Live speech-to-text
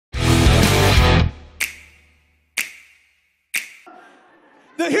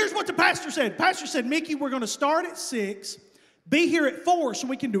Here's what the pastor said. The pastor said, Mickey, we're going to start at 6, be here at 4 so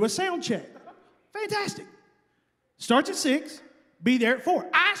we can do a sound check. Fantastic. Starts at 6, be there at 4.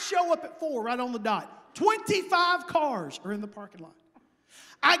 I show up at 4 right on the dot. 25 cars are in the parking lot.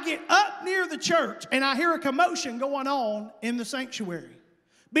 I get up near the church and I hear a commotion going on in the sanctuary.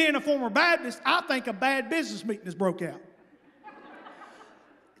 Being a former Baptist, I think a bad business meeting has broke out.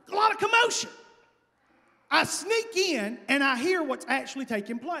 A lot of commotion. I sneak in and I hear what's actually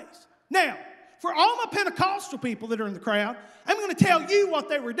taking place. Now, for all my Pentecostal people that are in the crowd, I'm going to tell you what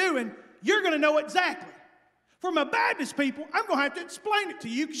they were doing. You're going to know exactly. For my Baptist people, I'm going to have to explain it to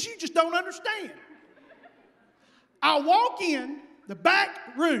you because you just don't understand. I walk in the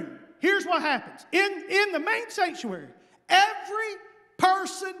back room. Here's what happens. In the main sanctuary, every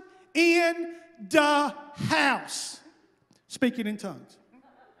person in the house speaking in tongues.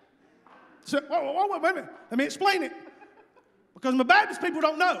 So, wait a minute. Let me explain it. Because my Baptist people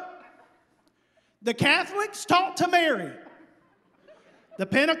don't know. The Catholics talk to Mary. The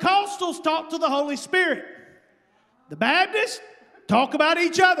Pentecostals talk to the Holy Spirit. The Baptists talk about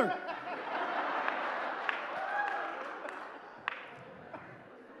each other.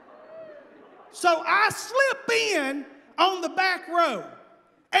 So I slip in on the back row,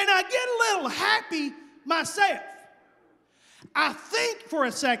 and I get a little happy myself. I think for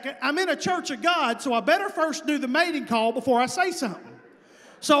a second, I'm in a church of God, so I better first do the mating call before I say something.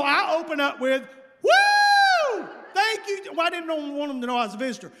 So I open up with, woo! Thank you. Well, I didn't want them to know I was a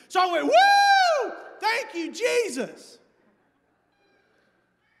visitor. So I went, woo! Thank you, Jesus.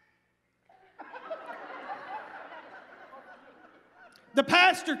 The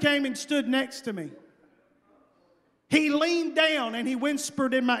pastor came and stood next to me. He leaned down and he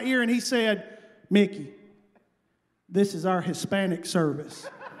whispered in my ear and he said, Mickey, this is our Hispanic service.